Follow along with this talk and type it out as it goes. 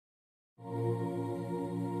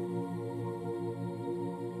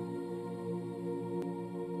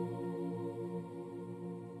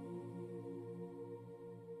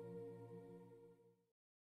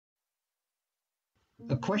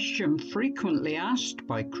question frequently asked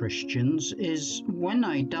by Christians is, when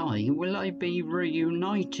I die, will I be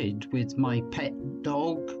reunited with my pet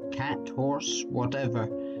dog, cat, horse, whatever?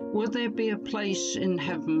 Will there be a place in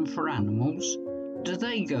heaven for animals? Do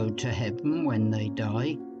they go to heaven when they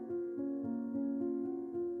die?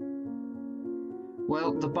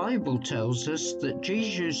 Well, the Bible tells us that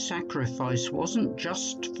Jesus' sacrifice wasn't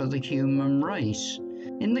just for the human race.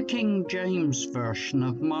 In the King James Version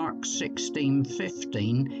of Mark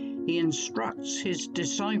 16:15, he instructs his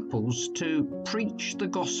disciples to preach the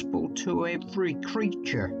gospel to every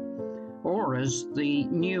creature, or as the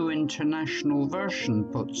New International Version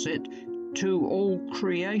puts it, to all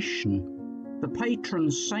creation. The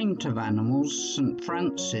patron saint of animals, St.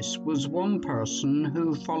 Francis, was one person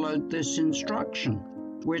who followed this instruction.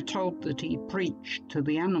 We're told that he preached to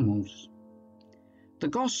the animals. The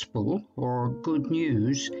gospel, or good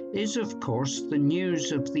news, is of course the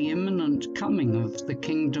news of the imminent coming of the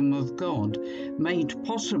kingdom of God, made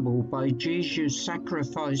possible by Jesus'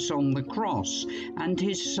 sacrifice on the cross and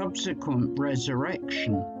his subsequent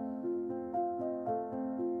resurrection.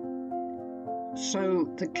 So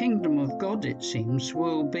the kingdom of God, it seems,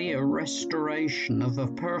 will be a restoration of a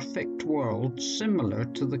perfect world similar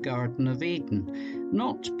to the Garden of Eden,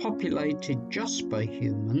 not populated just by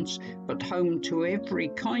humans, but home to every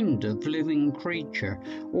kind of living creature,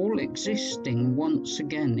 all existing once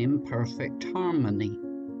again in perfect harmony.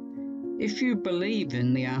 If you believe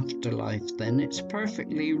in the afterlife, then it's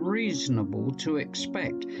perfectly reasonable to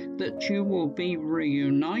expect that you will be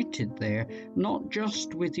reunited there, not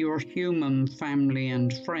just with your human family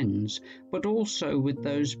and friends, but also with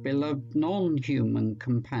those beloved non-human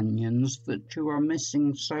companions that you are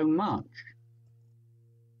missing so much.